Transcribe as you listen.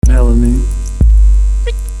Melanin.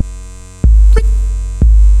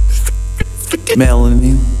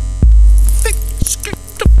 Melanin.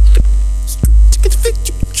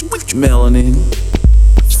 Melanin.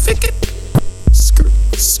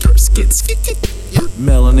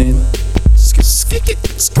 Melanin.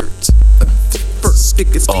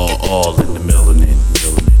 All in the melanin.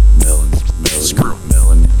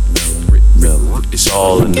 Melanin. It's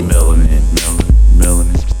all in the melanin.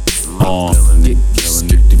 Melanin.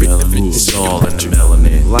 It's all in the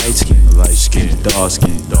melanin. Light skin, dark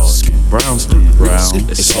skin, brown skin,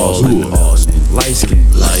 it's all in the melanin. Light skin,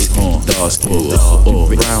 dark skin,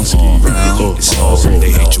 brown skin, it's all in the melanin.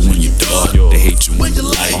 They hate you when you dark, they hate you when you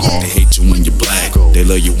light, they hate you when you black, they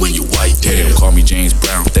love you when you white. Damn, call me James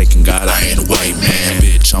Brown, thanking God I ain't a white man.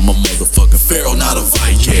 Bitch, I'm a motherfucking pharaoh, not a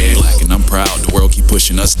Viking. Black and I'm proud, the world keep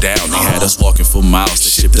pushing us down. They had us walking for miles, they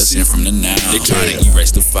shipped us in from the now. They trying to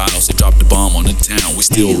erase the files, they dropped the bomb on the town. We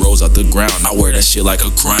still rose out the ground, I wear that shit like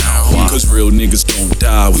a crown. Cause real niggas don't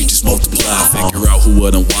die, we just multiply. Figure out who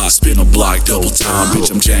and why, spin a block double time.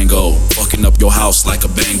 Bitch, I'm Django, fucking up your house like a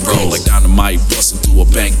bank bro. Like dynamite busting through a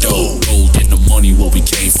bank door. Gold in the money, what we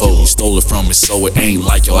came for. We stole it from it, so it ain't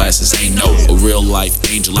like your asses ain't no. A real life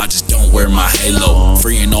angel, I just don't wear my halo.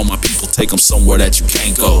 Freeing all my people, take them somewhere that you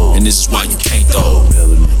can't go. And this is why you can't though.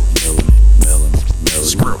 Melanin.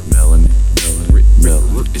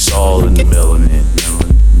 It's all in the melanin.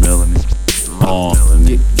 Melanin. It's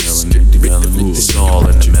all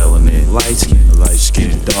in the melanin. Light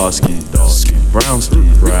skin, dark skin, brown skin,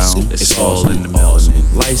 it's all in the melanin.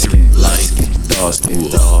 Light skin, dark skin,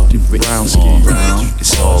 brown skin,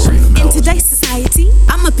 it's all in the melanin. In today's society,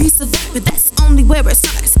 I'm a piece of art, but that's only where it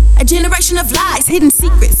starts. A generation of lies, hidden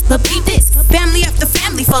secrets, but beat this. Family after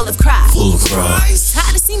family full of cries.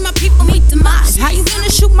 Tired of seeing my people meet demise. How you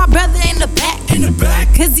gonna shoot my brother in the back?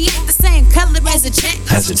 Cause he ain't the same color as a check.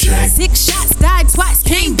 6 shots, died twice,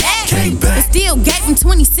 came back. But still gave him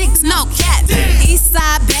 26, no cap. East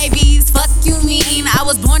side babies, fuck you mean? I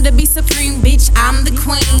was born to be supreme, bitch, I'm the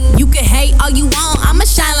queen. You can hate all you want, I'ma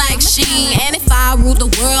shine like Sheen. And if I rule the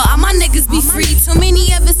world, all my niggas be free. Too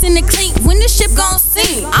many of us in the clink, when the ship gon'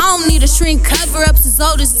 sink. I don't need a shrink, cover-ups as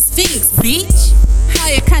old as the Sphinx, bitch.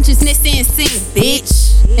 Higher consciousness and sing,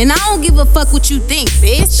 bitch. And I don't give a fuck what you think,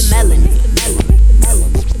 bitch. The melanin.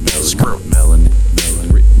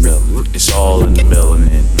 It's all in the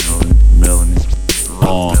melanin. Melanin.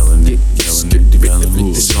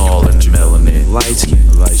 It's all in the melanin. Light skin,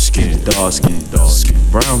 dark skin,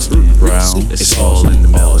 brown skin, it's all in the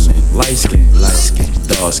melanin. Light skin,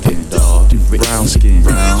 dark skin, brown skin,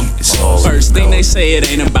 it's all in the melanin. First thing they say, it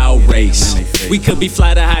ain't about race. We could be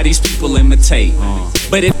fly to how these people imitate.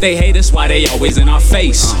 But if they hate us, why they always in our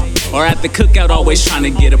face? Or at the cookout, always trying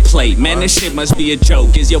to get a plate. Man, this shit must be a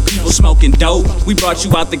joke. Is your people smoking dope? We brought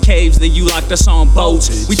you out the caves, then you locked us on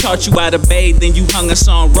boats. We taught you how to bathe, then you hung us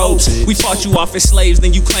on ropes. We fought you off as slaves,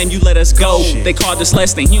 then you claimed you let us go. They called us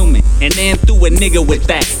less than human, and then threw a nigga with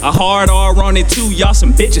that. A hard R on it too, y'all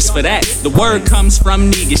some bitches for that. The word comes from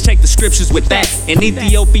niggas, check the scriptures with that. An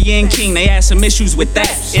Ethiopian king, they had some issues with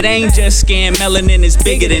that. It ain't just skin, melanin is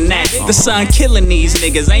bigger than that. The sun killing these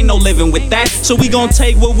niggas, ain't no living with that. So we gon'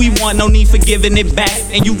 take what we want, no need for giving it back.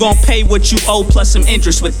 And you gon' pay what you owe plus some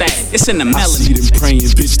interest with that. It's in the melanin. I see them praying,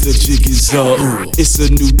 bitch, the jig is up. It's a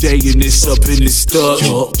new day and it's up and it's stuck.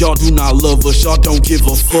 Y'all do not love us, y'all don't give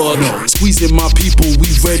a fuck. Squeezing my people, we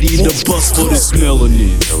ready to bust for this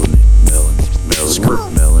melanin. Melanin.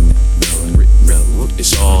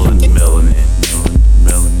 It's all in the melanin.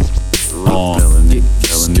 Melanin.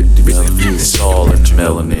 It's all in the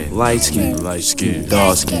melanin. Light skin,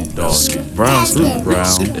 dark skin, brown skin,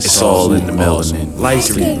 it's all in the melanin. Light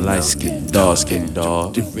skin, dark skin,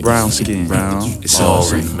 brown skin, it's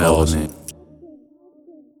all in the melanin.